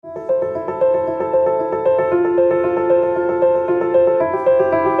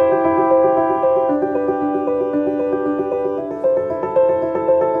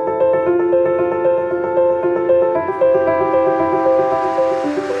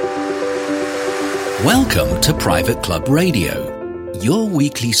Welcome to Private Club Radio, your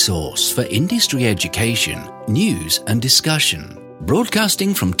weekly source for industry education, news and discussion.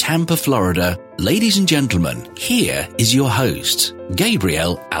 Broadcasting from Tampa, Florida, ladies and gentlemen, here is your host,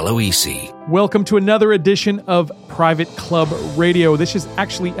 Gabriel Aloisi. Welcome to another edition of Private Club Radio. This is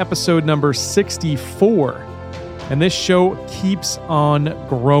actually episode number 64, and this show keeps on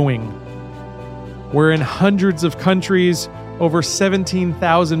growing. We're in hundreds of countries. Over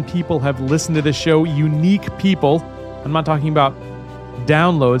 17,000 people have listened to this show, unique people. I'm not talking about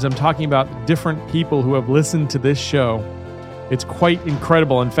downloads. I'm talking about different people who have listened to this show. It's quite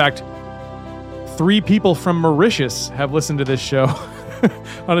incredible. In fact, 3 people from Mauritius have listened to this show.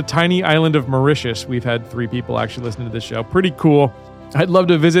 On a tiny island of Mauritius, we've had 3 people actually listen to this show. Pretty cool. I'd love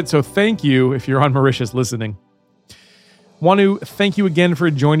to visit, so thank you if you're on Mauritius listening. Want to thank you again for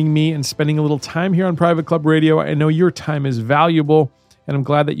joining me and spending a little time here on Private Club Radio. I know your time is valuable, and I'm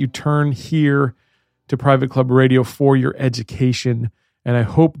glad that you turn here to Private Club Radio for your education. And I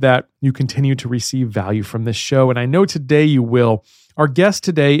hope that you continue to receive value from this show. And I know today you will. Our guest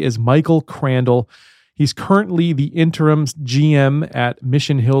today is Michael Crandall. He's currently the interim GM at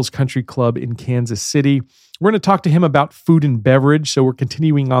Mission Hills Country Club in Kansas City. We're going to talk to him about food and beverage. So we're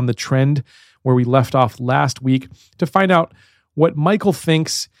continuing on the trend where we left off last week to find out what Michael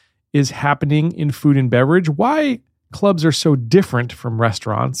thinks is happening in food and beverage, why clubs are so different from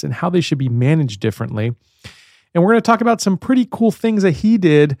restaurants, and how they should be managed differently. And we're going to talk about some pretty cool things that he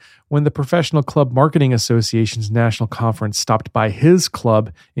did when the Professional Club Marketing Association's National Conference stopped by his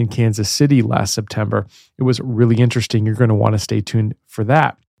club in Kansas City last September. It was really interesting. You're going to want to stay tuned for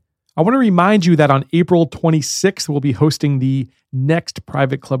that. I want to remind you that on April 26th, we'll be hosting the next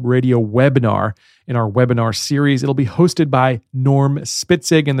Private Club Radio webinar in our webinar series. It'll be hosted by Norm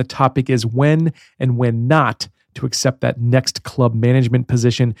Spitzig, and the topic is when and when not to accept that next club management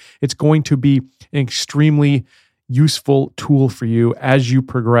position. It's going to be an extremely useful tool for you as you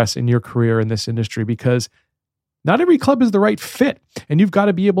progress in your career in this industry, because not every club is the right fit, and you've got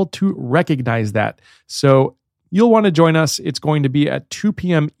to be able to recognize that. So you'll want to join us. It's going to be at 2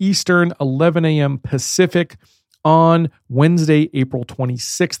 p.m. Eastern, 11 a.m. Pacific on Wednesday, April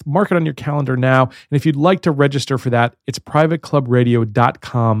 26th. Mark it on your calendar now. And if you'd like to register for that, it's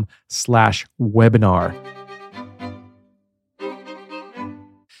privateclubradio.com/webinar.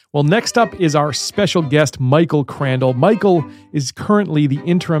 Well, next up is our special guest, Michael Crandall. Michael is currently the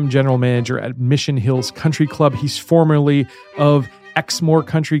interim general manager at Mission Hills Country Club. He's formerly of Exmoor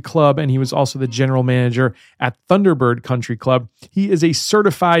Country Club, and he was also the general manager at Thunderbird Country Club. He is a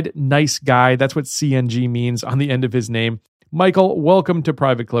certified nice guy. That's what CNG means on the end of his name. Michael, welcome to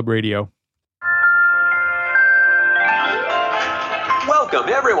Private Club Radio. Welcome,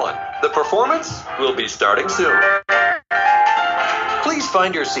 everyone. The performance will be starting soon. Please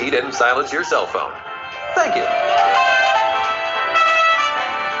find your seat and silence your cell phone. Thank you.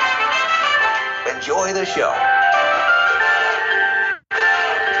 Enjoy the show.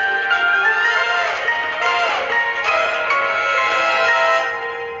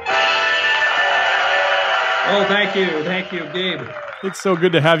 Oh, thank you, Gabe. It's so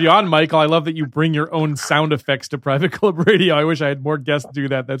good to have you on, Michael. I love that you bring your own sound effects to Private Club Radio. I wish I had more guests do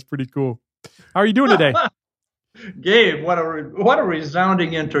that. That's pretty cool. How are you doing today? Gabe, what a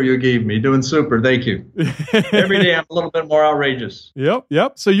resounding intro you gave me. Doing super. Thank you. Every day I'm a little bit more outrageous.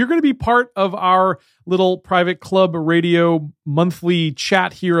 Yep. So you're going to be part of our little Private Club Radio monthly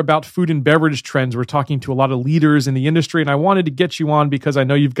chat here about food and beverage trends. We're talking to a lot of leaders in the industry, and I wanted to get you on because I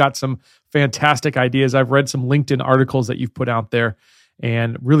know you've got some fantastic ideas. I've read some LinkedIn articles that you've put out there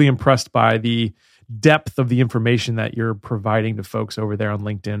and really impressed by the depth of the information that you're providing to folks over there on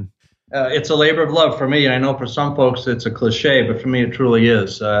LinkedIn. It's a labor of love for me. I know for some folks it's a cliche, but for me it truly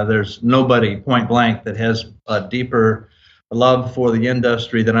is. There's nobody, point blank, that has a deeper love for the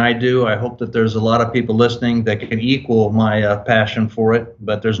industry than I do. I hope that there's a lot of people listening that can equal my passion for it,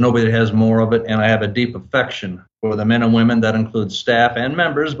 but there's nobody that has more of it, and I have a deep affection for the men and women, that includes staff and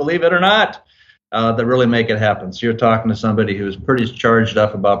members, believe it or not, that really make it happen. So you're talking to somebody who's pretty charged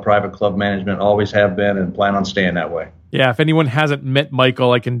up about private club management, always have been, and plan on staying that way. Yeah, if anyone hasn't met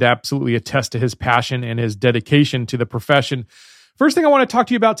Michael, I can absolutely attest to his passion and his dedication to the profession. First thing I want to talk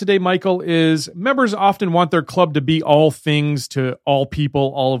to you about today, Michael, is members often want their club to be all things to all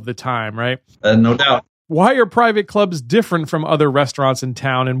people all of the time, right? No doubt. Why are private clubs different from other restaurants in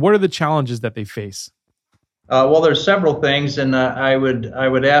town, and what are the challenges that they face? Well, there's several things, and I would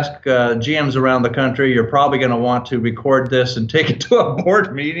ask GMs around the country. You're probably going to want to record this and take it to a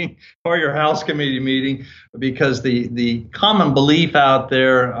board meeting or your house committee meeting, because the common belief out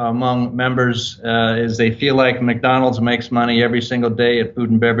there among members is they feel like McDonald's makes money every single day at food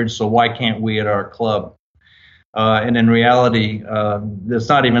and beverage, so why can't we at our club? And in reality, it's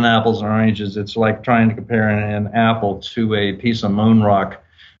not even apples and oranges. It's like trying to compare an apple to a piece of moon rock.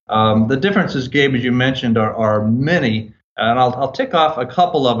 The differences, Gabe, as you mentioned, are many, and I'll tick off a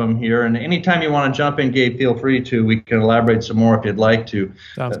couple of them here. And anytime you want to jump in, Gabe, feel free to. We can elaborate some more if you'd like to.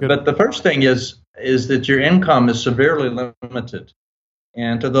 Sounds good. But the first thing is that your income is severely limited.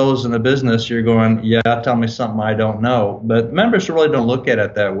 And to those in the business, you're going, yeah, tell me something I don't know. But members really don't look at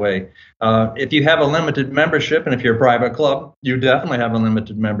it that way. If you have a limited membership, and if you're a private club, you definitely have a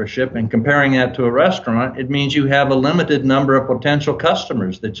limited membership. And comparing that to a restaurant, it means you have a limited number of potential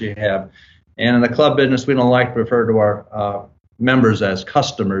customers that you have. And in the club business, we don't like to refer to our members as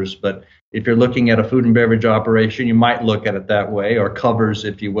customers. But if you're looking at a food and beverage operation, you might look at it that way, or covers,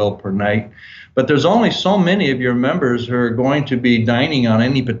 if you will, per night. But there's only so many of your members who are going to be dining on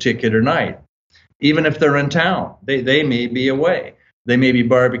any particular night. Even if they're in town, they may be away. They may be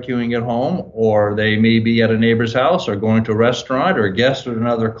barbecuing at home, or they may be at a neighbor's house, or going to a restaurant, or a guest at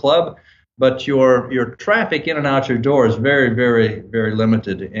another club. But your traffic in and out your door is very, very, very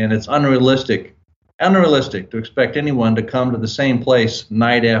limited, and it's unrealistic to expect anyone to come to the same place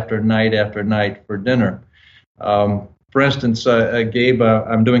night after night after night for dinner. For instance, Gabe,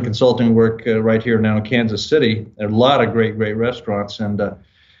 I'm doing consulting work right here now in Kansas City. There are a lot of great restaurants, and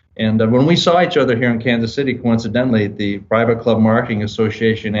when we saw each other here in Kansas City, coincidentally, at the Private Club Marketing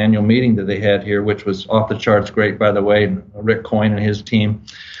Association annual meeting that they had here, which was off the charts great, by the way, Rick Coyne and his team.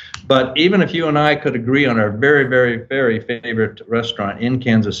 But even if you and I could agree on our very, very, very favorite restaurant in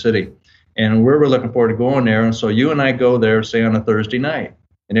Kansas City, and we're looking forward to going there, and so you and I go there, say, on a Thursday night,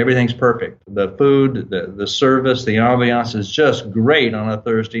 and everything's perfect. The food, the service, the ambiance is just great on a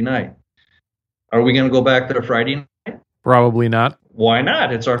Thursday night. Are we going to go back there Friday night? Probably not. Why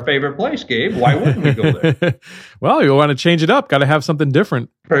not? It's our favorite place, Gabe. Why wouldn't we go there? Well, you want to change it up. Got to have something different.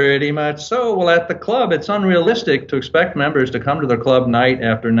 Pretty much so. Well, at the club, it's unrealistic to expect members to come to their club night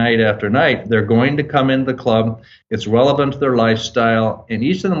after night after night. They're going to come into the club. It's relevant to their lifestyle, and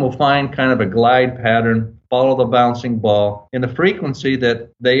each of them will find kind of a glide pattern, follow the bouncing ball in the frequency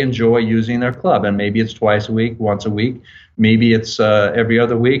that they enjoy using their club. And maybe it's twice a week, once a week. Maybe it's every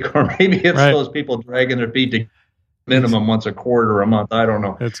other week, or maybe it's those people dragging their feet to minimum once a quarter or a month. I don't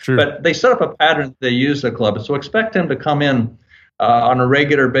know. That's true. But they set up a pattern. They use the club. So expect them to come in on a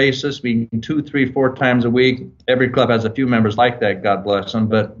regular basis, meaning 2, 3, 4 times a week. Every club has a few members like that, God bless them.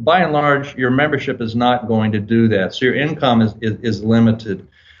 But by and large, your membership is not going to do that. So your income is limited.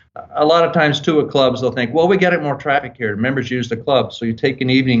 A lot of times, too, at clubs, they'll think, well, we get more traffic here. Members use the club. So you take an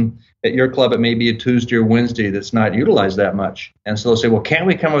evening at your club, it may be a Tuesday or Wednesday that's not utilized that much. And so they'll say, well, can't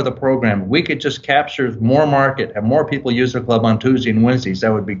we come up with a program? We could just capture more market, have more people use their club on Tuesday and Wednesdays.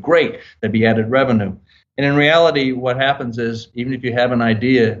 That would be great. That'd be added revenue. And in reality, what happens is, even if you have an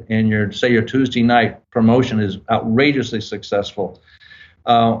idea and your Tuesday night promotion is outrageously successful,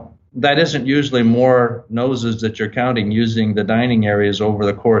 that isn't usually more noses that you're counting using the dining areas over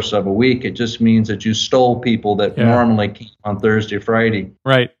the course of a week. It just means that you stole people that normally came on Thursday, Friday.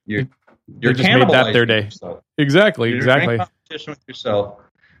 Right. You're just made that their day. Yourself. Exactly. You're in competition with yourself.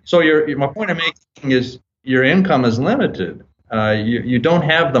 So my point I'm making is your income is limited. You don't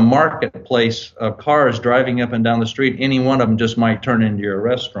have the marketplace of cars driving up and down the street. Any one of them just might turn into your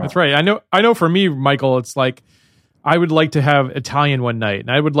restaurant. That's right. I know for me, Michael, it's like, I would like to have Italian one night,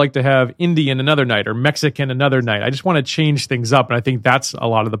 and I would like to have Indian another night, or Mexican another night. I just want to change things up, and I think that's a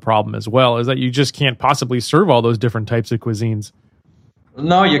lot of the problem as well, is that you just can't possibly serve all those different types of cuisines.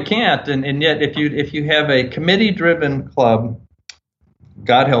 No, you can't, and yet if you have a committee-driven club,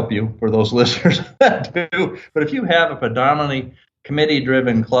 God help you for those listeners that do, but if you have a predominantly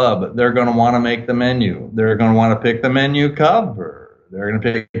committee-driven club, they're going to want to make the menu. They're going to want to pick the menu cover. They're going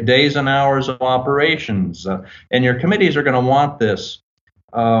to pick days and hours of operations, and your committees are going to want this.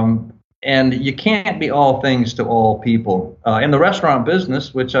 And you can't be all things to all people. In the restaurant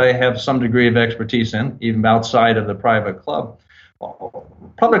business, which I have some degree of expertise in, even outside of the private club,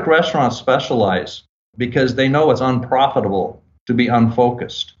 public restaurants specialize because they know it's unprofitable to be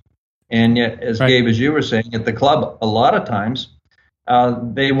unfocused. And yet, as Gabe, as you were saying, at the club, a lot of times,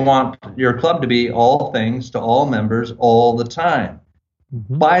 they want your club to be all things to all members all the time.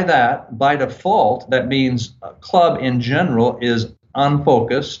 Mm-hmm. By default, that means a club in general is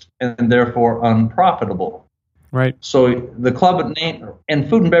unfocused and therefore unprofitable. Right. So the club name, and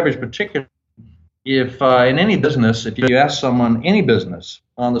food and beverage particularly, if in any business, if you ask someone, any business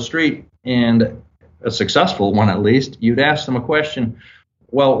on the street, and a successful one at least, you'd ask them a question,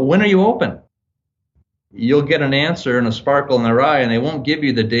 well, when are you open? You'll get an answer and a sparkle in their eye, and they won't give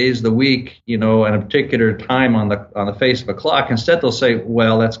you the days of the week, and a particular time on the face of a clock. Instead, they'll say,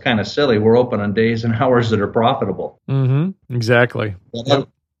 well, that's kind of silly. We're open on days and hours that are profitable. Mm-hmm. Exactly.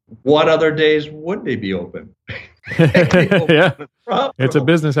 What other days would they be open? Yeah. It's a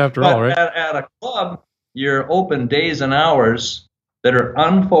business after all, right? At a club, you're open days and hours that are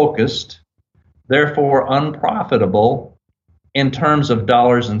unfocused, therefore unprofitable in terms of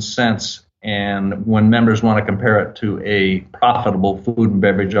dollars and cents. And when members want to compare it to a profitable food and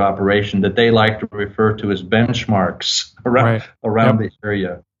beverage operation that they like to refer to as benchmarks around the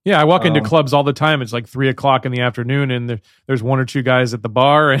area. Yeah, I walk into clubs all the time. It's like 3:00 in the afternoon, and there's one or two guys at the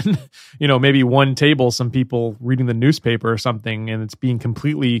bar, and maybe one table, some people reading the newspaper or something, and it's being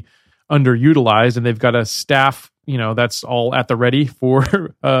completely underutilized. And they've got a staff, that's all at the ready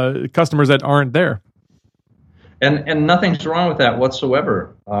for customers that aren't there. And nothing's wrong with that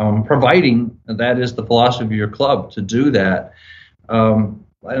whatsoever, providing that is the philosophy of your club to do that. An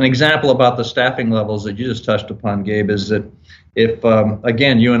example about the staffing levels that you just touched upon, Gabe, is that if,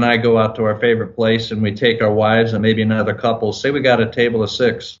 again, you and I go out to our favorite place and we take our wives and maybe another couple, say we got a table of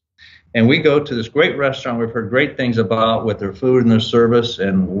 6, and we go to this great restaurant we've heard great things about with their food and their service,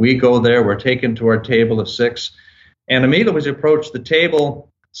 and we go there, we're taken to our table of 6, and immediately as we approach the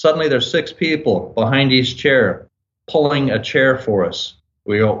table, suddenly there's 6 people behind each chair pulling a chair for us.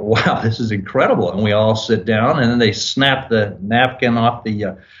 We go, wow, this is incredible. And we all sit down, and then they snap the napkin off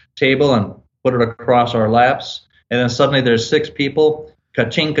the table and put it across our laps. And then suddenly there's 6 people,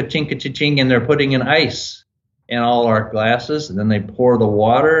 ka-ching, ka-ching, ka-ching, and they're putting in ice in all our glasses. And then they pour the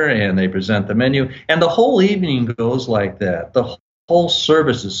water and they present the menu. And the whole evening goes like that. The whole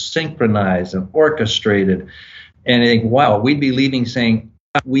service is synchronized and orchestrated. And I think, wow, we'd be leaving saying,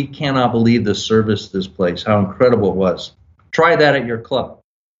 we cannot believe the service of this place, how incredible it was. Try that at your club.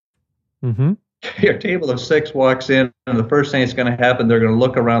 Mm-hmm. Your table of 6 walks in, and the first thing that's going to happen, they're going to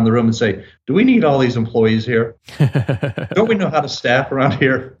look around the room and say, do we need all these employees here? Don't we know how to staff around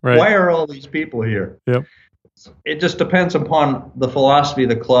here? Right. Why are all these people here? Yep. It just depends upon the philosophy of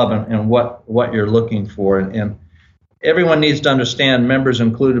the club and what you're looking for. And everyone needs to understand, members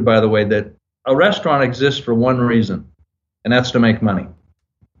included, by the way, that a restaurant exists for one reason, and that's to make money.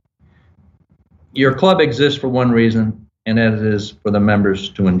 Your club exists for one reason, and that is for the members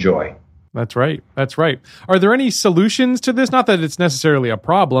to enjoy. That's right. That's right. Are there any solutions to this? Not that it's necessarily a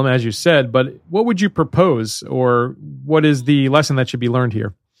problem, as you said, but what would you propose, or what is the lesson that should be learned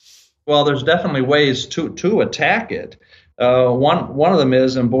here? Well, there's definitely ways to attack it. One of them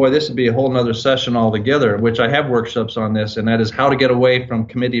is, and boy, this would be a whole nother session altogether, which I have workshops on this, and that is how to get away from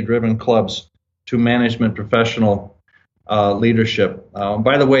committee-driven clubs to management professional leadership.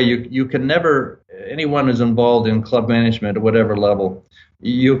 By the way, you can never, anyone who's involved in club management at whatever level,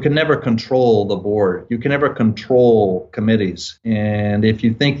 you can never control the board. You can never control committees. And if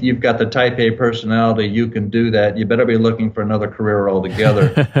you think you've got the type A personality, you can do that, you better be looking for another career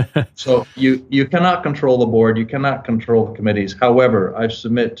altogether. So you cannot control the board. You cannot control the committees. However, I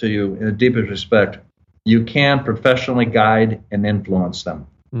submit to you in the deepest respect, you can professionally guide and influence them.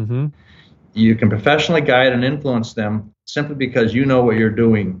 Mm-hmm. You can professionally guide and influence them simply because you know what you're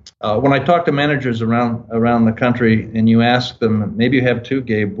doing. When I talk to managers around the country and you ask them, maybe you have too,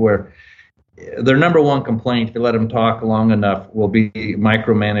 Gabe, where their number one complaint, if you let them talk long enough, will be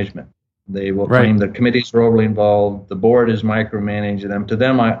micromanagement. They will claim the committees are overly involved, the board is micromanaging them. To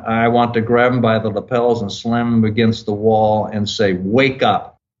them, I want to grab them by the lapels and slam them against the wall and say, wake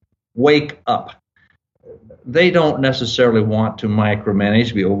up, wake up. They don't necessarily want to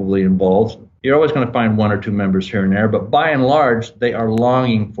micromanage, be overly involved. You're always going to find one or two members here and there, but by and large, they are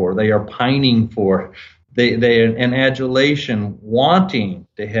longing for, they are pining for, they an adulation, wanting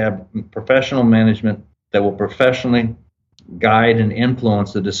to have professional management that will professionally guide and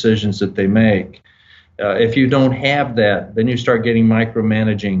influence the decisions that they make. If you don't have that, then you start getting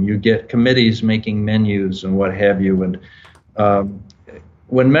micromanaging. You get committees making menus and what have you. And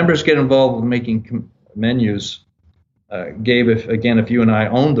when members get involved with making menus, Gabe, if you and I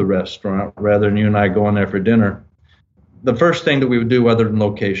owned the restaurant rather than you and I going there for dinner, the first thing that we would do, other than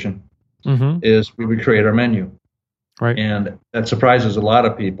location, is we would create our menu. Right. And that surprises a lot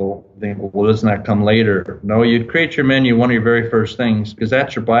of people. They think, well, doesn't that come later? No, you'd create your menu, one of your very first things, because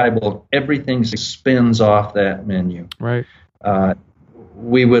that's your Bible. Everything spins off that menu. Right.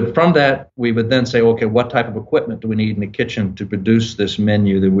 We would then say, okay, what type of equipment do we need in the kitchen to produce this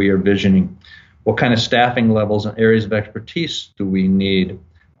menu that we are visioning? What kind of staffing levels and areas of expertise do we need?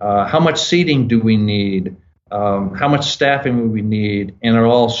 How much seating do we need? How much staffing do we need? And it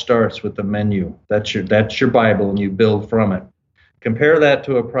all starts with the menu. That's your Bible, and you build from it. Compare that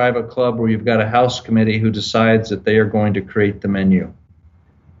to a private club where you've got a house committee who decides that they are going to create the menu.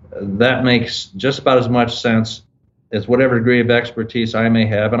 That makes just about as much sense as whatever degree of expertise I may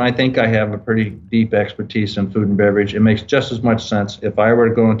have, and I think I have a pretty deep expertise in food and beverage. It makes just as much sense if I were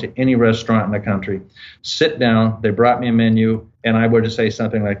to go into any restaurant in the country, sit down, they brought me a menu, and I were to say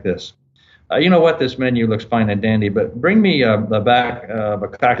something like this. You know what, this menu looks fine and dandy, but bring me the back of a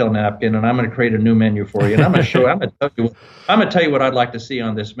cocktail napkin, and I'm going to create a new menu for you. And I'm going to tell you what I'd like to see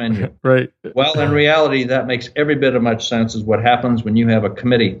on this menu. Right. Well, in reality, that makes every bit of much sense as what happens when you have a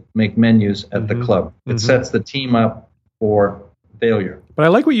committee make menus at the club. It sets the team up for failure. But I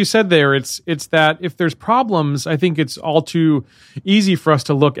like what you said there. It's that if there's problems, I think it's all too easy for us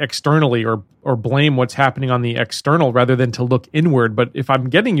to look externally or blame what's happening on the external rather than to look inward. But if I'm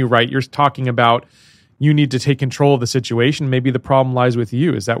getting you right, you're talking about you need to take control of the situation. Maybe the problem lies with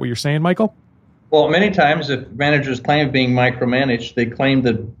you. Is that what you're saying, Michael? Well, many times if managers claim being micromanaged, they claim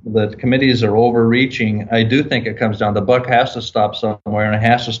that the committees are overreaching. I do think it comes down, the buck has to stop somewhere, and it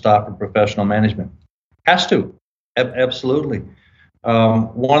has to stop in professional management. Has to. Absolutely.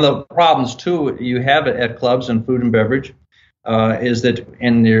 One of the problems, too, you have at clubs and food and beverage is that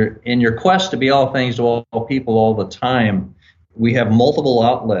in your quest to be all things to all people all the time, we have multiple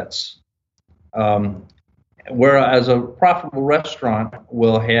outlets. Whereas a profitable restaurant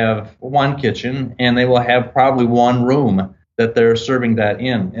will have one kitchen, and they will have probably one room that they're serving that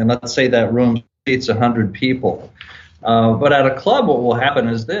in. And let's say that room seats 100 people. But at a club, what will happen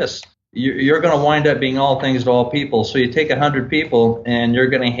is this. You're going to wind up being all things to all people. So you take 100 people, and you're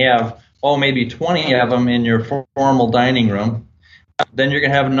going to have, maybe 20 of them in your formal dining room. Then you're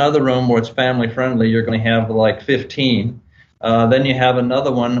going to have another room where it's family friendly. You're going to have like 15. Then you have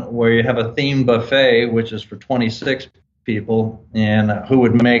another one where you have a themed buffet, which is for 26 people. And who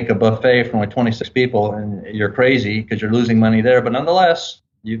would make a buffet for only 26 people? And you're crazy because you're losing money there. But nonetheless,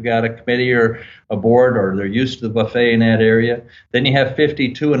 you've got a committee or a board, or they're used to the buffet in that area. Then you have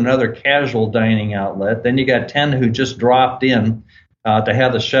 52 in another casual dining outlet. Then you got 10 who just dropped in to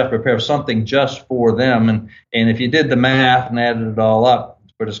have the chef prepare something just for them. And if you did the math and added it all up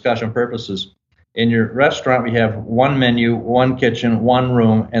for discussion purposes, in your restaurant, we have one menu, one kitchen, one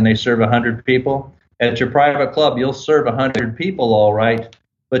room, and they serve 100 people. At your private club, you'll serve 100 people all right,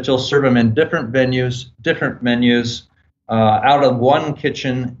 but you'll serve them in different venues, different menus, out of one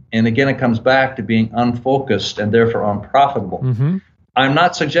kitchen, and again, it comes back to being unfocused and therefore unprofitable. Mm-hmm. I'm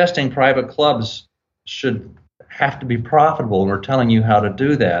not suggesting private clubs should have to be profitable, and we're telling you how to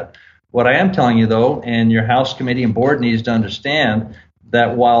do that. What I am telling you, though, and your house committee and board needs to understand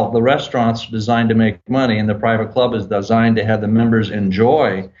that while the restaurant's designed to make money and the private club is designed to have the members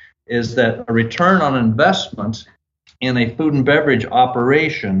enjoy, is that a return on investment in a food and beverage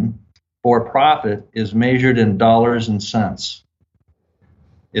operation for profit is measured in dollars and cents.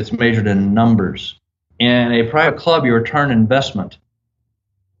 It's measured in numbers. In a private club, your return investment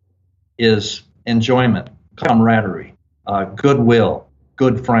is enjoyment, camaraderie, goodwill,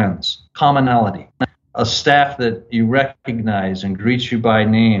 good friends, commonality, a staff that you recognize and greets you by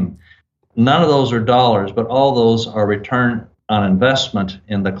name. None of those are dollars, but all those are return on investment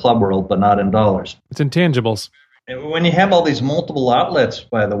in the club world, but not in dollars. It's intangibles. When you have all these multiple outlets,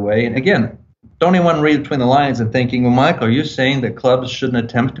 by the way, and again, don't anyone read between the lines and thinking, well, Mike, are you saying that clubs shouldn't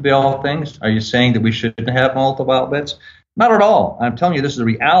attempt to be all things? Are you saying that we shouldn't have multiple outlets? Not at all. I'm telling you, this is the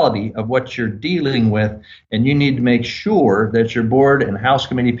reality of what you're dealing with, and you need to make sure that your board and house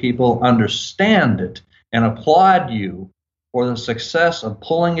committee people understand it and applaud you for the success of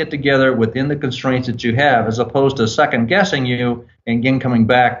pulling it together within the constraints that you have, as opposed to second-guessing you and again coming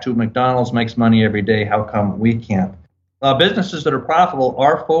back to McDonald's makes money every day, how come we can't? Businesses that are profitable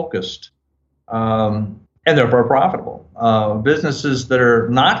are focused, and therefore profitable. Businesses that are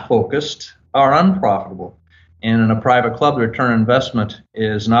not focused are unprofitable. And in a private club, the return on investment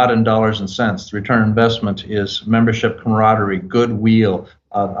is not in dollars and cents. The return on investment is membership, camaraderie, goodwill,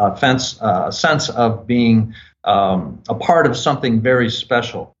 a sense of being a part of something very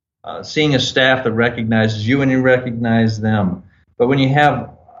special. Seeing a staff that recognizes you and you recognize them. But when you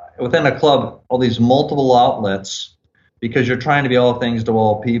have within a club all these multiple outlets, because you're trying to be all things to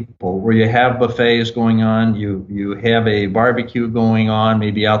all people, where you have buffets going on, you have a barbecue going on,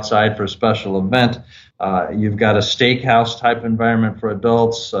 maybe outside for a special event. You've got a steakhouse type environment for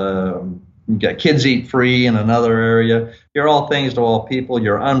adults. You've got kids eat free in another area. You're all things to all people.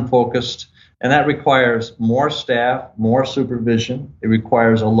 You're unfocused. And that requires more staff, more supervision. It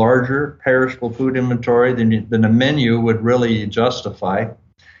requires a larger perishable food inventory than a menu would really justify.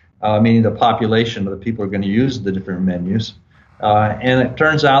 meaning the population of the people who are going to use the different menus. And it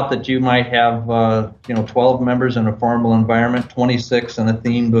turns out that you might have 12 members in a formal environment, 26 in a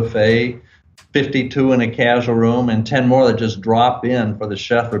themed buffet, 52 in a casual room, and 10 more that just drop in for the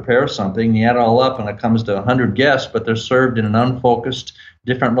chef to prepare something. You add it all up and it comes to 100 guests, but they're served in an unfocused,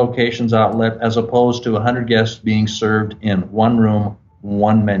 different locations outlet, as opposed to 100 guests being served in one room,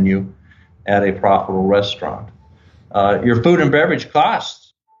 one menu at a profitable restaurant. Your food and beverage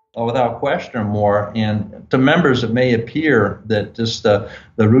costs, without question, are more. And to members, it may appear that just the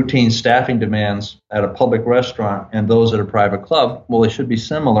routine staffing demands at a public restaurant and those at a private club, well, they should be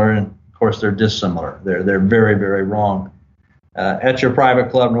similar. And of course, they're dissimilar. They're very, very wrong. At your private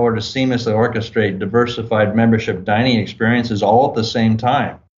club, in order to seamlessly orchestrate diversified membership dining experiences all at the same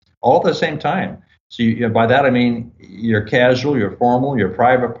time. So by that I mean your casual, your formal, your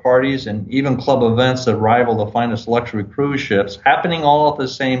private parties, and even club events that rival the finest luxury cruise ships happening all at the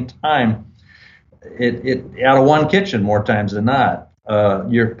same time. It out of one kitchen more times than not.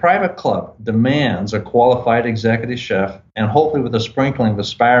 Your private club demands a qualified executive chef, and hopefully with a sprinkling of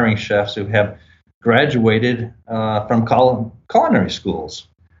aspiring chefs who have graduated from culinary schools,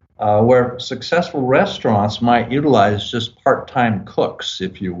 where successful restaurants might utilize just part-time cooks,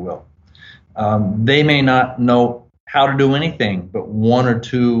 if you will. They may not know how to do anything but one or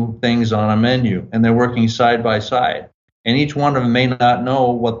two things on a menu, and they're working side by side. And each one of them may not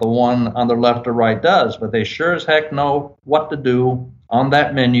know what the one on the left or right does, but they sure as heck know what to do on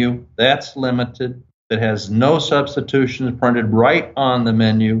that menu that's limited, that has no substitutions printed right on the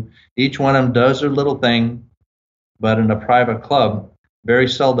menu. Each one of them does their little thing, but in a private club, very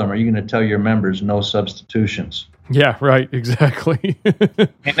seldom are you going to tell your members no substitutions. Yeah, right, exactly.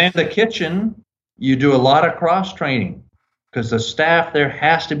 And in the kitchen, you do a lot of cross-training because the staff there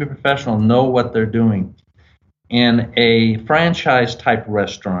has to be professional, know what they're doing. In a franchise-type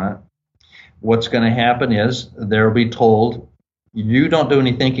restaurant, what's going to happen is they'll be told, you don't do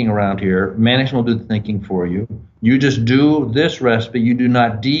any thinking around here. Management will do the thinking for you. You just do this recipe. You do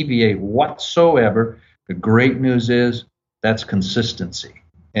not deviate whatsoever. The great news is that's consistency.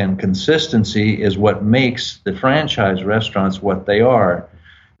 And consistency is what makes the franchise restaurants what they are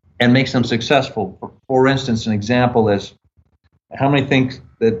and makes them successful. For instance, an example is, how many think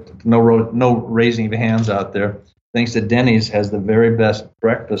that, no raising of hands out there, thinks that Denny's has the very best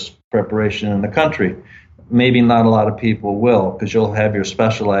breakfast preparation in the country? Maybe not a lot of people will, because you'll have your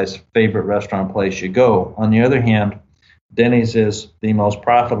specialized favorite restaurant place you go. On the other hand, Denny's is the most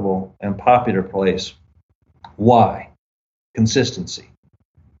profitable and popular place. Why? Consistency.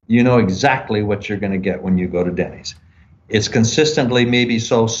 You know exactly what you're going to get when you go to Denny's. It's consistently maybe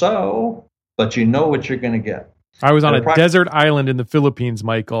so-so, but you know what you're going to get. I was on a desert island in the Philippines,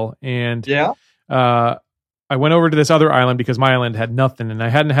 Michael, and I went over to this other island because my island had nothing, and I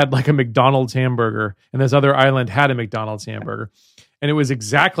hadn't had like a McDonald's hamburger, and this other island had a McDonald's hamburger. And it was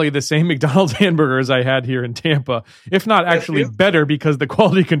exactly the same McDonald's hamburger as I had here in Tampa, if not actually better, because the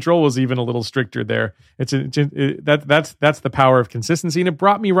quality control was even a little stricter there. That's the power of consistency, and it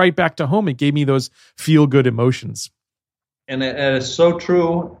brought me right back to home. It gave me those feel-good emotions. And it is so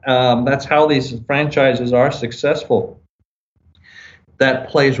true. That's how these franchises are successful. That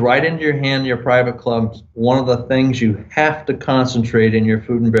plays right into your hand, your private clubs. One of the things you have to concentrate in your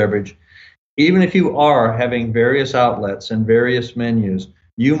food and beverage, even if you are having various outlets and various menus,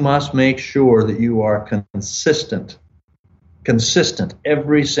 you must make sure that you are consistent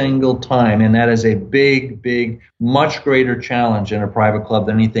every single time. And that is a big, much greater challenge in a private club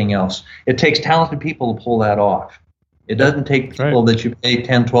than anything else. It takes talented people to pull that off. It doesn't take people that you pay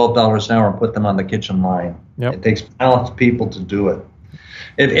 $10, $12 an hour and put them on the kitchen line. Yep. It takes talented people to do it.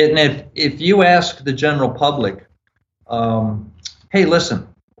 If you ask the general public, hey, listen,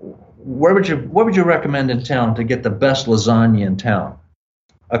 what would you recommend in town to get the best lasagna in town?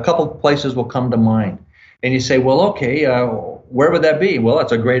 A couple of places will come to mind. And you say, well, okay, where would that be? Well,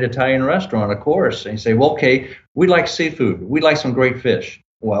 it's a great Italian restaurant, of course. And you say, well, okay, we like seafood. We like some great fish.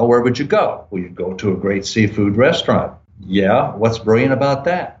 Well, where would you go? Well, you'd go to a great seafood restaurant. Yeah, what's brilliant about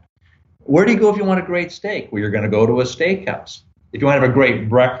that? Where do you go if you want a great steak? Well, you're going to go to a steakhouse. If you want to have a great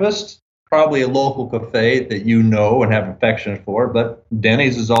breakfast, probably a local cafe that you know and have affection for, but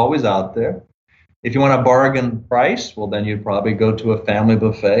Denny's is always out there. If you want a bargain price, well, then you'd probably go to a family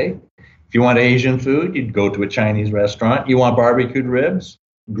buffet. If you want Asian food, you'd go to a Chinese restaurant. You want barbecued ribs?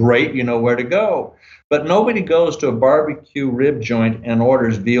 Great, you know where to go. But nobody goes to a barbecue rib joint and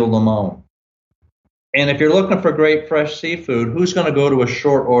orders veal limon. And if you're looking for great fresh seafood, who's going to go to a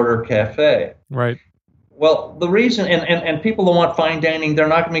short order cafe? Right. Well, the reason, and people that want fine dining, they're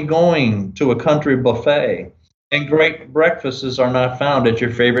not going to be going to a country buffet. And great breakfasts are not found at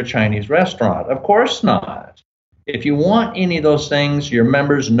your favorite Chinese restaurant. Of course not. If you want any of those things, your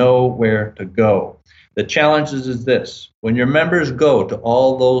members know where to go. The challenge is this. When your members go to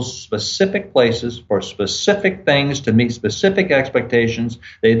all those specific places for specific things to meet specific expectations,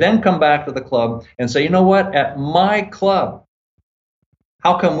 they then come back to the club and say, you know what, at my club,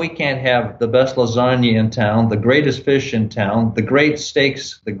 how come we can't have the best lasagna in town, the greatest fish in town, the great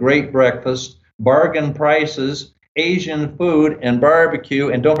steaks, the great breakfast, bargain prices, Asian food, and barbecue,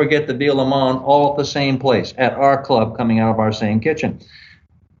 and don't forget the veal lemon, all at the same place, at our club, coming out of our same kitchen?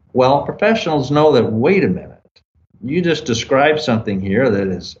 Well, professionals know that, wait a minute, you just described something here that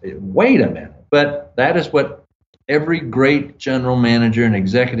is, wait a minute. But that is what every great general manager and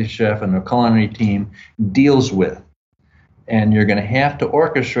executive chef and a culinary team deals with. And you're going to have to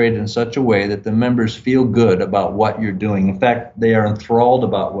orchestrate it in such a way that the members feel good about what you're doing. In fact, they are enthralled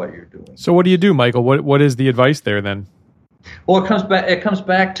about what you're doing. So what do you do, Michael? What is the advice there then? Well, it comes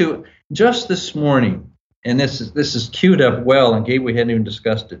back to just this morning, and this is queued up well, and Gabe, we hadn't even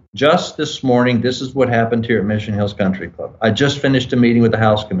discussed it. Just this morning, this is what happened here at Mission Hills Country Club. I just finished a meeting with the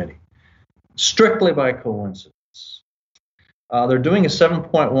House Committee, strictly by coincidence. They're doing a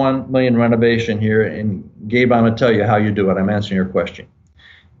 $7.1 million renovation here, and Gabe, I'm going to tell you how you do it. I'm answering your question.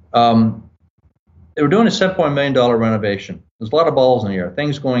 They were doing a $7.1 million renovation. There's a lot of balls in the air,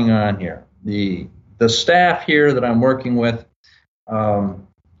 things going on here. The staff here that I'm working with,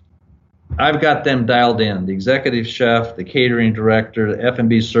 I've got them dialed in. The executive chef, the catering director, the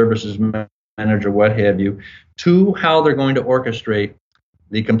F&B services manager, what have you, to how they're going to orchestrate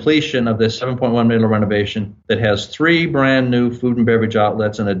the completion of this $7.1 million renovation that has 3 brand new food and beverage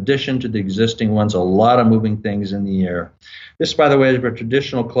outlets in addition to the existing ones, a lot of moving things in the air. This, by the way, is a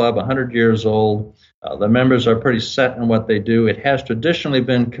traditional club, 100 years old. The members are pretty set in what they do. It has traditionally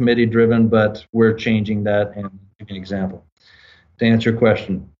been committee driven, but we're changing that. And I'll give you an example. To answer your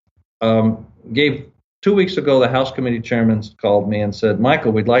question, Gabe, 2 weeks ago, the House Committee chairman called me and said,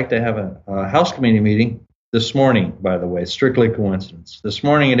 Michael, we'd like to have a House Committee meeting this morning, by the way, strictly coincidence. This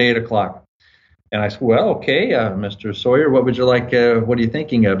morning at 8 o'clock. And I said, well, okay, Mr. Sawyer, what would you like, what are you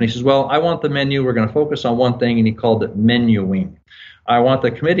thinking of? And he says, well, I want the menu. We're going to focus on one thing, and he called it menuing. I want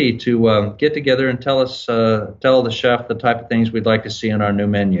the committee to get together and tell the chef the type of things we'd like to see on our new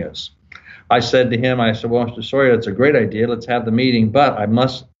menus. I said to him, well, Mr. Sawyer, that's a great idea. Let's have the meeting, but I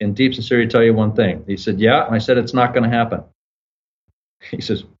must, in deep sincerity, tell you one thing. He said, yeah, and I said, it's not going to happen. He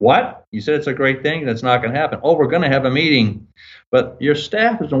says, what? You said it's a great thing, and it's not going to happen. Oh, we're going to have a meeting. But your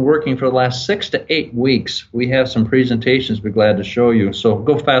staff has been working for the last 6 to 8 weeks. We have some presentations we're glad to show you. So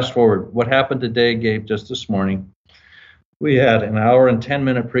go fast forward. What happened today, Gabe, just this morning? We had an hour and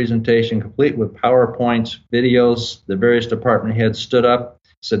 10-minute presentation complete with PowerPoints, videos. The various department heads stood up,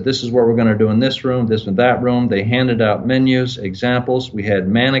 said, this is what we're going to do in this room, this and that room. They handed out menus, examples. We had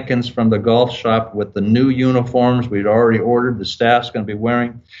mannequins from the golf shop with the new uniforms we'd already ordered. The staff's going to be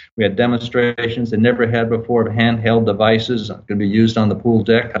wearing. We had demonstrations they never had before of handheld devices going to be used on the pool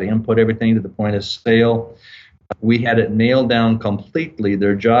deck, how to input everything to the point of sale. We had it nailed down completely.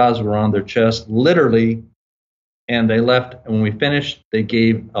 Their jaws were on their chest, literally. And they left, and when we finished, they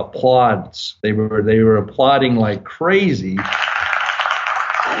gave applause. They were applauding like crazy.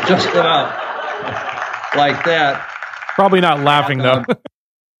 Just about like that. Probably not laughing though.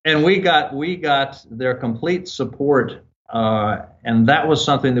 And we got their complete support, and that was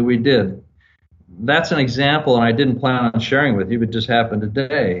something that we did. That's an example, and I didn't plan on sharing with you, but it just happened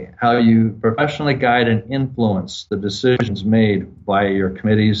today, how you professionally guide and influence the decisions made by your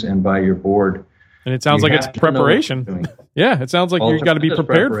committees and by your board. And it sounds like it's preparation. Yeah, it sounds like you've got to be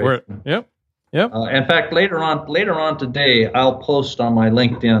prepared for it. Yep. In fact, later on today, I'll post on my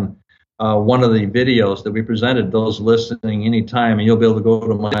LinkedIn one of the videos that we presented. Those listening anytime, and you'll be able to go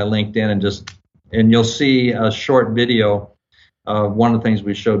to my LinkedIn and you'll see a short video of one of the things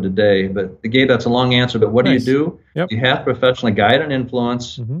we showed today. But again, that's a long answer. But what Nice. do you do? Yep. You have to professionally guide and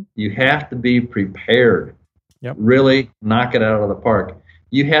influence. Mm-hmm. You have to be prepared. Yep. Really knock it out of the park.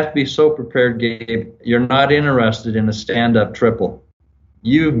 You have to be so prepared, Gabe. You're not interested in a stand-up triple.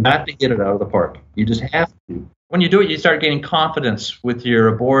 You've got to get it out of the park. You just have to. When you do it, you start gaining confidence with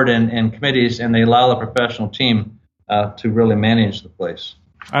your board and committees, and they allow the professional team to really manage the place.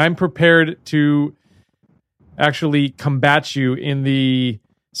 I'm prepared to actually combat you in the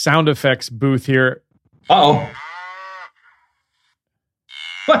sound effects booth here. Uh-oh.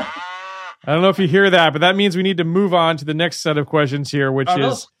 What? I don't know if you hear that, but that means we need to move on to the next set of questions here, which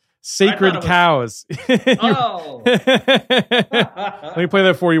is sacred cows. Oh. Let me play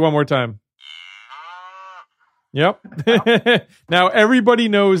that for you one more time. Yep. Now, everybody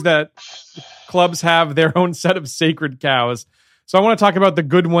knows that clubs have their own set of sacred cows. So I want to talk about the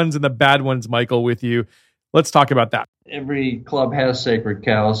good ones and the bad ones, Michael, with you. Let's talk about that. Every club has sacred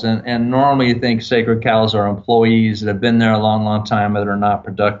cows, and normally you think sacred cows are employees that have been there a long, long time that are not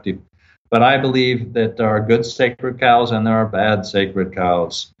productive. But I believe that there are good sacred cows and there are bad sacred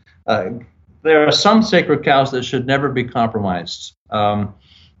cows. There are some sacred cows that should never be compromised, and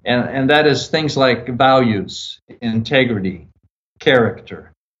that is things like values, integrity,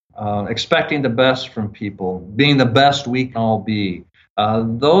 character, expecting the best from people, being the best we can all be.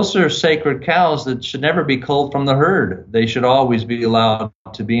 Those are sacred cows that should never be culled from the herd. They should always be allowed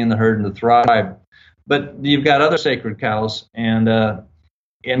to be in the herd and to thrive. But you've got other sacred cows, and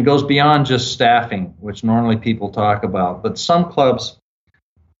goes beyond just staffing, which normally people talk about. But some clubs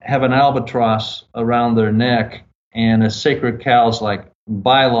have an albatross around their neck and a sacred cows like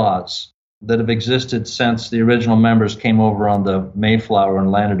bylaws that have existed since the original members came over on the Mayflower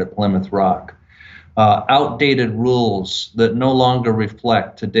and landed at Plymouth Rock. Outdated rules that no longer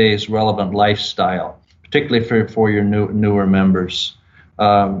reflect today's relevant lifestyle, particularly for your newer members.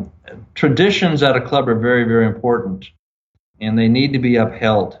 Traditions at a club are very, very important, and they need to be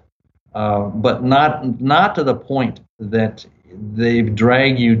upheld, but not to the point that they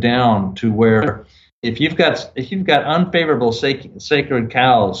drag you down to where if you've got unfavorable sacred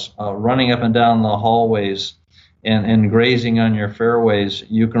cows running up and down the hallways and grazing on your fairways,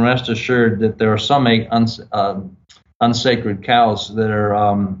 you can rest assured that there are some unsacred cows that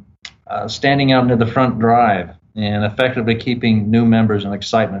are standing out near the front drive and effectively keeping new members and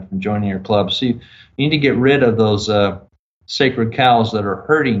excitement from joining your club. So you need to get rid of those sacred cows that are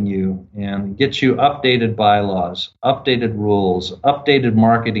hurting you and get you updated bylaws, updated rules, updated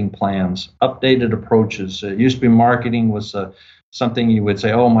marketing plans, updated approaches. It used to be marketing was something you would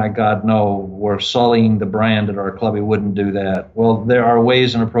say, oh my God, no, we're sullying the brand at our club. We wouldn't do that. Well, there are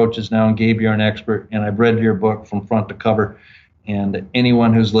ways and approaches now, and Gabe, you're an expert, and I've read your book from front to cover, and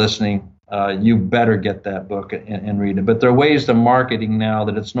anyone who's listening, you better get that book and read it. But there are ways to marketing now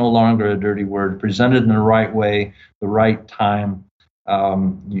that it's no longer a dirty word, presented in the right way, the right time.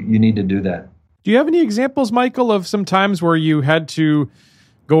 You need to do that. Do you have any examples, Michael, of some times where you had to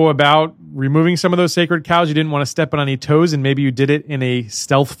go about removing some of those sacred cows? You didn't want to step on any toes, and maybe you did it in a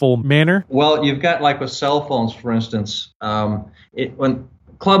stealthful manner? Well, you've got, like with cell phones, for instance, when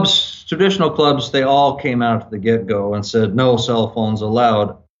clubs, traditional clubs, they all came out at the get-go and said no cell phones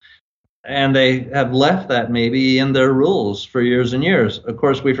allowed. And they have left that maybe in their rules for years and years. Of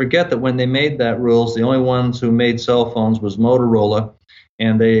course, we forget that when they made that rules, the only ones who made cell phones was Motorola,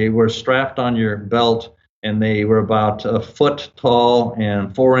 and they were strapped on your belt, and they were about a foot tall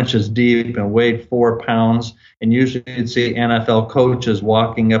and 4 inches deep and weighed 4 pounds. And usually you'd see NFL coaches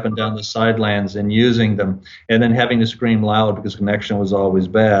walking up and down the sidelines and using them, and then having to scream loud because connection was always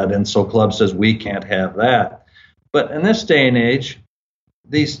bad. And so club says, we can't have that. But in this day and age,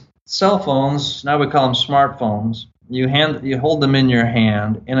 these cell phones, now we call them smartphones, you hold them in your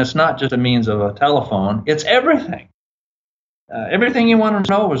hand, and it's not just a means of a telephone, it's everything. Everything you want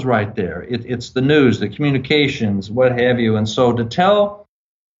to know is right there. It's the news, the communications, what have you. And so to tell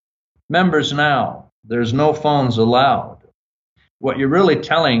members now there's no phones allowed, what you're really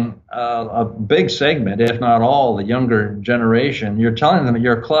telling a big segment, if not all, the younger generation, you're telling them that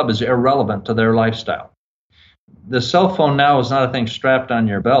your club is irrelevant to their lifestyle. The cell phone now is not a thing strapped on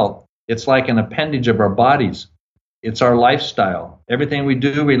your belt. It's like an appendage of our bodies. It's our lifestyle. Everything we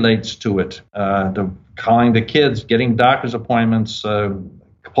do relates to it. To calling the kids, getting doctor's appointments,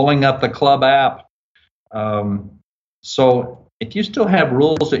 pulling up the club app. So if you still have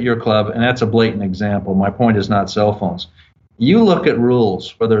rules at your club, and that's a blatant example, my point is not cell phones. You look at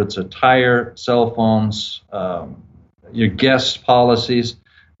rules, whether it's attire, cell phones, your guest policies,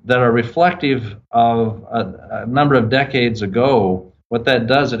 that are reflective of a number of decades ago. What that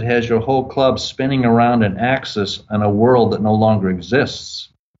does, it has your whole club spinning around an axis in a world that no longer exists.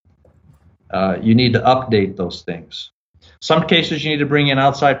 You need to update those things. Some cases you need to bring in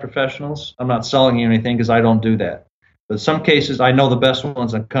outside professionals. I'm not selling you anything because I don't do that. But some cases, I know the best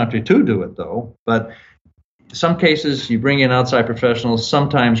ones in the country to do it though. But some cases you bring in outside professionals.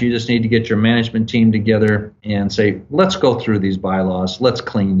 Sometimes you just need to get your management team together and say, let's go through these bylaws. Let's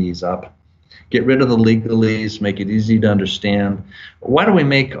clean these up. Get rid of the legalese, make it easy to understand. Why don't we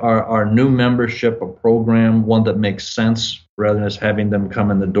make our new membership a program, one that makes sense rather than just having them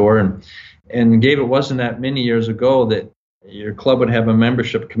come in the door? And Gabe, it wasn't that many years ago that your club would have a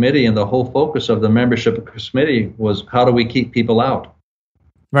membership committee, and the whole focus of the membership committee was how do we keep people out?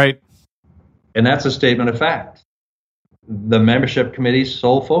 Right. And that's a statement of fact. The membership committee's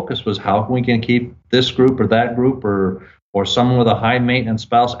sole focus was how we can keep this group or that group or someone with a high maintenance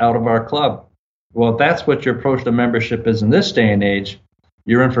spouse out of our club. Well, if that's what your approach to membership is in this day and age,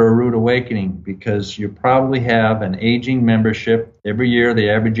 you're in for a rude awakening, because you probably have an aging membership. Every year,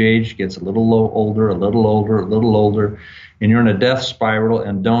 the average age gets a little older, a little older, a little older, and you're in a death spiral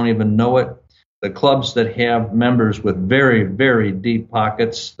and don't even know it. The clubs that have members with very, very deep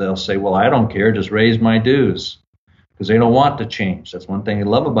pockets, they'll say, well, I don't care, just raise my dues, because they don't want to change. That's one thing they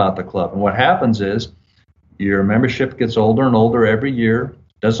love about the club. And what happens is your membership gets older and older every year.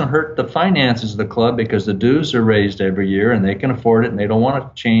 Doesn't hurt the finances of the club, because the dues are raised every year and they can afford it and they don't want it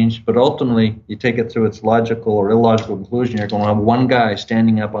to change. But ultimately, you take it through its logical or illogical conclusion, you're going to have one guy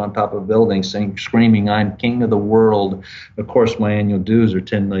standing up on top of a building screaming, I'm king of the world. Of course, my annual dues are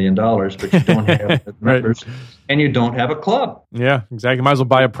 $10 million, but you don't have members and you don't have a club. Yeah, exactly. Might as well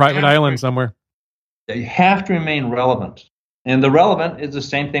buy a private island somewhere. You have to remain relevant. And the relevant is the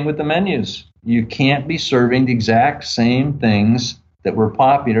same thing with the menus. You can't be serving the exact same things that were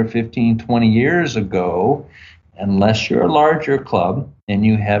popular 15, 20 years ago, unless you're a larger club and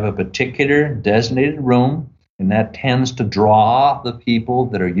you have a particular designated room, and that tends to draw the people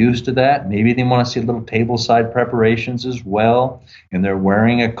that are used to that. Maybe they want to see little tableside preparations as well, and they're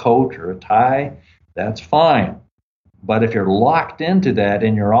wearing a coat or a tie. That's fine. But if you're locked into that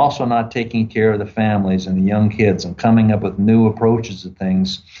and you're also not taking care of the families and the young kids and coming up with new approaches to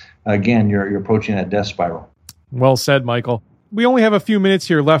things, again, you're approaching that death spiral. Well said, Michael. We only have a few minutes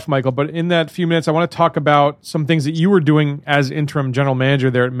here left, Michael, but in that few minutes, I want to talk about some things that you were doing as interim general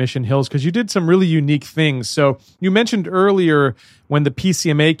manager there at Mission Hills, because you did some really unique things. So you mentioned earlier when the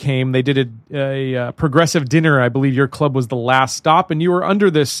PCMA came, they did a progressive dinner. I believe your club was the last stop, and you were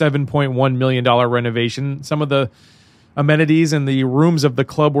under this $7.1 million renovation. Some of the amenities and the rooms of the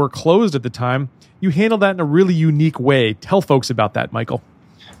club were closed at the time. You handled that in a really unique way. Tell folks about that, Michael.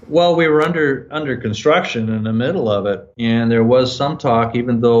 Well, we were under construction in the middle of it, and there was some talk,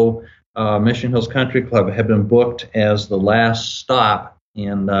 even though Mission Hills Country Club had been booked as the last stop,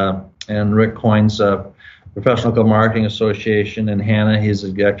 and Rick Coyne's Professional Club Marketing Association, and Hannah, his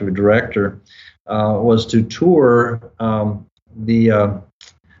executive director, was to tour the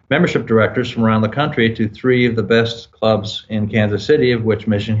membership directors from around the country to 3 of the best clubs in Kansas City, of which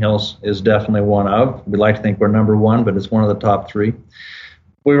Mission Hills is definitely one of. We like to think we're number 1, but it's one of the top 3.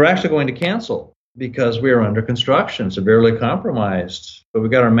 We were actually going to cancel because we were under construction, severely compromised. But we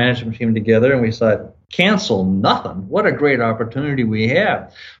got our management team together and we said, cancel nothing. What a great opportunity we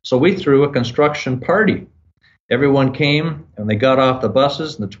have. So we threw a construction party. Everyone came and they got off the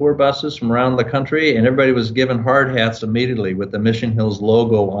buses and the tour buses from around the country, and everybody was given hard hats immediately with the Mission Hills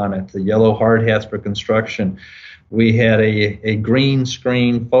logo on it, the yellow hard hats for construction. We had a green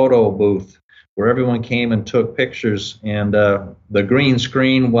screen photo booth where everyone came and took pictures, and the green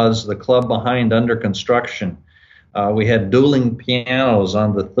screen was the club behind under construction. We had dueling pianos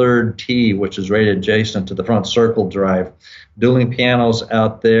on the 3rd tee, which is right adjacent to the front circle drive. Dueling pianos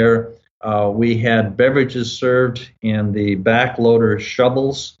out there. We had beverages served in the backloader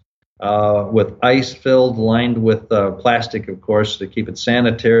shovels with ice filled, lined with plastic, of course, to keep it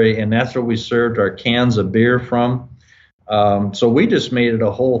sanitary, and that's where we served our cans of beer from. So we just made it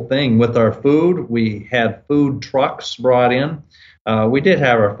a whole thing. With our food, we had food trucks brought in. We did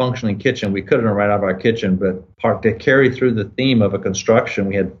have our functioning kitchen. We couldn't right out of our kitchen, but to carry through the theme of a construction,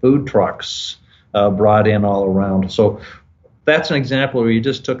 we had food trucks brought in all around. So that's an example where you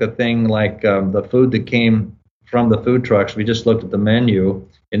just took a thing like the food that came from the food trucks. We just looked at the menu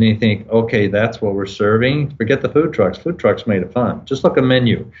and then you think, okay, that's what we're serving. Forget the food trucks. Food trucks made it fun. Just look at a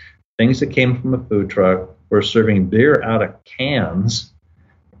menu. Things that came from a food truck. We're serving beer out of cans.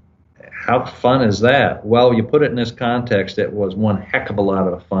 How fun is that? Well, you put it in this context, it was one heck of a lot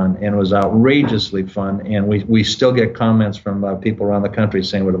of fun, and it was outrageously fun, and we still get comments from people around the country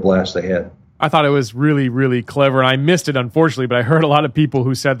saying what a blast they had. I thought it was really, really clever, and I missed it, unfortunately, but I heard a lot of people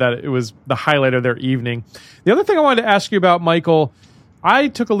who said that it was the highlight of their evening. The other thing I wanted to ask you about, Michael, I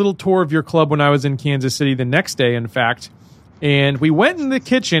took a little tour of your club when I was in Kansas City the next day, in fact, and we went in the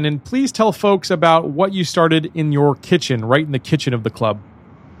kitchen, and please tell folks about what you started in your kitchen, right in the kitchen of the club.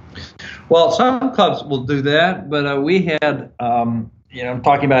 Well, some clubs will do that, but we had, I'm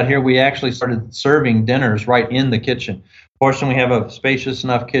talking about here, we actually started serving dinners right in the kitchen. Fortunately, we have a spacious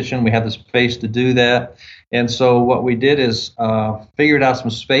enough kitchen. We have the space to do that. And so what we did is figured out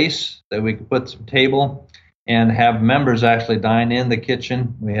some space that we could put some table and have members actually dine in the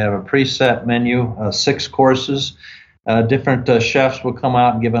kitchen. We have a preset menu, 6 courses. Different chefs will come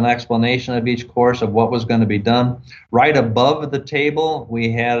out and give an explanation of each course of what was going to be done. Right above the table,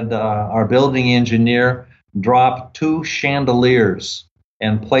 we had our building engineer drop 2 chandeliers.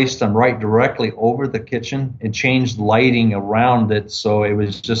 and placed them right directly over the kitchen and changed lighting around it, so it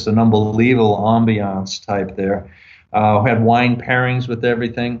was just an unbelievable ambiance type there. Had wine pairings with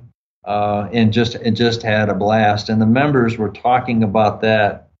everything, and just had a blast. And the members were talking about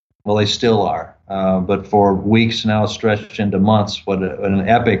that. Well, they still are, but for weeks now, stretched into months. What an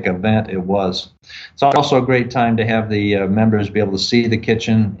epic event it was. It's also a great time to have the members be able to see the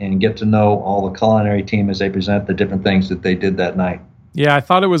kitchen and get to know all the culinary team as they present the different things that they did that night. Yeah, I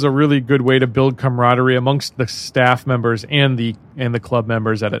thought it was a really good way to build camaraderie amongst the staff members and the club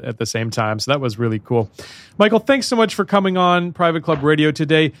members at the same time. So that was really cool. Michael, thanks so much for coming on Private Club Radio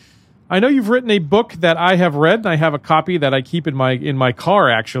today. I know you've written a book that I have read, and I have a copy that I keep in my car,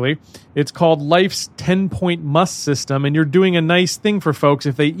 actually. It's called Life's 10-Point Must System, and you're doing a nice thing for folks.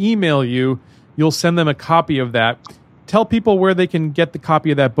 If they email you, you'll send them a copy of that. Tell people where they can get the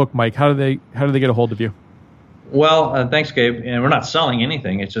copy of that book, Mike. How do they get a hold of you? Well, thanks, Gabe. And we're not selling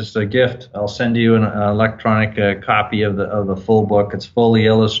anything. It's just a gift. I'll send you an electronic copy of the full book. It's fully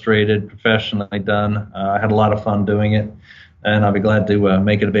illustrated, professionally done. I had a lot of fun doing it, and I'll be glad to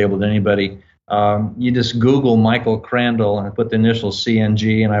make it available to anybody. You just Google Michael Crandall and put the initial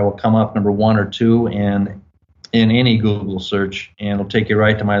CNG, and I will come up number 1 or 2 in any Google search, and it'll take you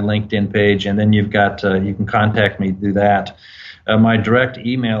right to my LinkedIn page. And then you've got you can contact me through that. My direct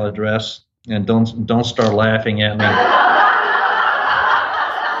email address. And don't start laughing at me.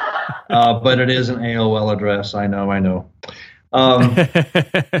 But it is an AOL address. I know.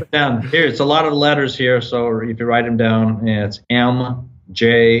 Down here, it's a lot of letters here. So if you write them down, it's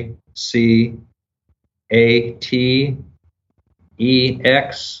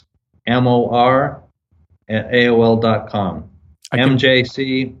MJCATEXMOR at AOL.com.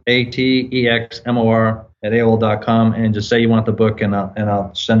 MJCATEXMOR at AOL.com, and just say you want the book, and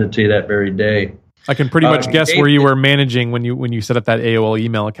I'll send it to you that very day. I can pretty much guess where you were managing when you set up that AOL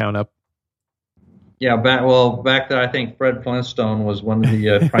email account up. Yeah, back then I think Fred Flintstone was one of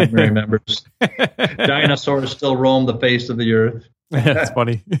the primary members. Dinosaurs still roam the face of the earth. That's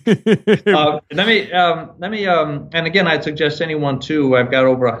funny. Let me, and again, I'd suggest anyone too. I've got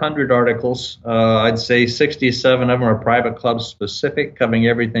over 100 articles. I'd say 67 of them are private club specific, covering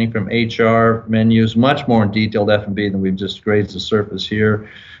everything from HR, menus, much more in detailed F&B than we've just grazed the surface here.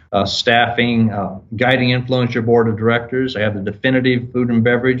 Staffing, guiding influence your board of directors. I have the definitive food and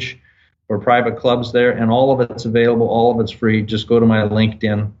beverage for private clubs there, and all of it's available. All of it's free. Just go to my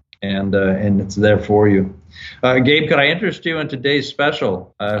LinkedIn, and it's there for you. Gabe, could I interest you in today's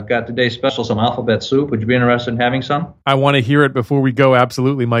special? I've got today's special, some alphabet soup. Would you be interested in having some? I want to hear it before we go.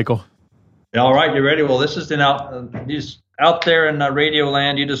 Absolutely, Michael. All right, you ready? Well, this is out there in radio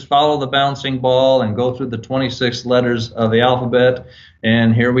land. You just follow the bouncing ball and go through the 26 letters of the alphabet.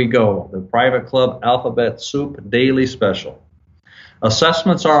 And here we go. The Private Club Alphabet Soup Daily Special.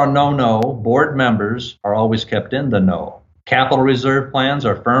 Assessments are a no-no. Board members are always kept in the know. Capital reserve plans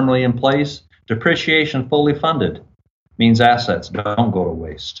are firmly in place. Depreciation fully funded means assets don't go to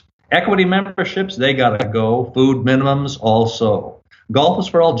waste. Equity memberships, they gotta go. Food minimums also. Golf is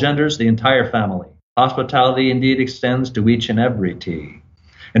for all genders, the entire family. Hospitality indeed extends to each and every T.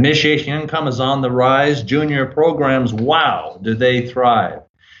 Initiation income is on the rise. Junior programs, wow, do they thrive.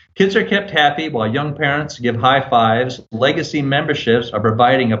 Kids are kept happy while young parents give high fives. Legacy memberships are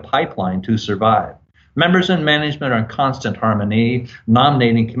providing a pipeline to survive. Members and management are in constant harmony.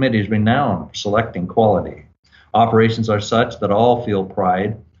 Nominating committees renowned for selecting quality. Operations are such that all feel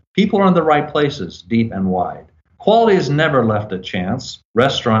pride. People are in the right places, deep and wide. Quality is never left a chance.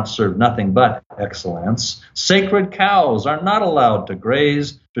 Restaurants serve nothing but excellence. Sacred cows are not allowed to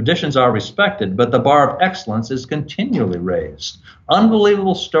graze. Traditions are respected, but the bar of excellence is continually raised.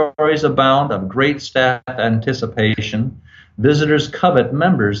 Unbelievable stories abound of great staff anticipation. Visitors covet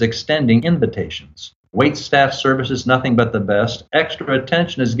members extending invitations. Wait staff service is nothing but the best. Extra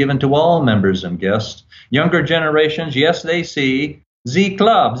attention is given to all members and guests. Younger generations, yes, they see Z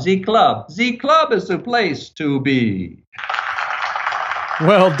Club is the place to be.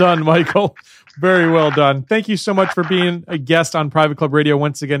 Well done, Michael. Very well done. Thank you so much for being a guest on Private Club Radio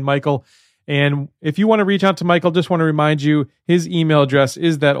once again, Michael. And if you want to reach out to Michael, just want to remind you, his email address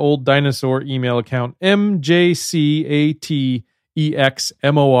is that old dinosaur email account,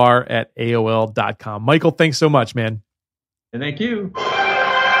 MJCATEXMOR@AOL.com. Michael, thanks so much, man. And thank you. Thank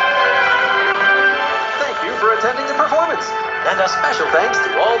you for attending the performance. And a special thanks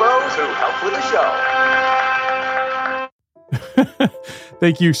to all those who helped with the show.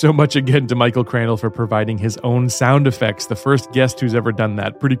 Thank you so much again to Michael Crandall for providing his own sound effects, the first guest who's ever done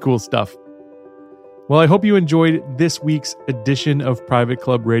that. Pretty cool stuff. Well, I hope you enjoyed this week's edition of Private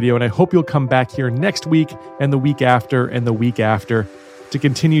Club Radio, and I hope you'll come back here next week and the week after and the week after. to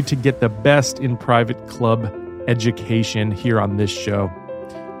continue to get the best in private club education here on this show.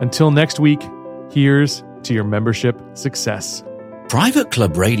 Until next week, here's to your membership success. Private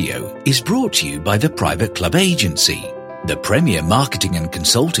Club Radio is brought to you by the Private Club Agency, the premier marketing and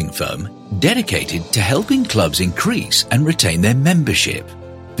consulting firm dedicated to helping clubs increase and retain their membership.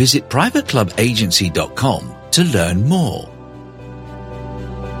 Visit privateclubagency.com to learn more.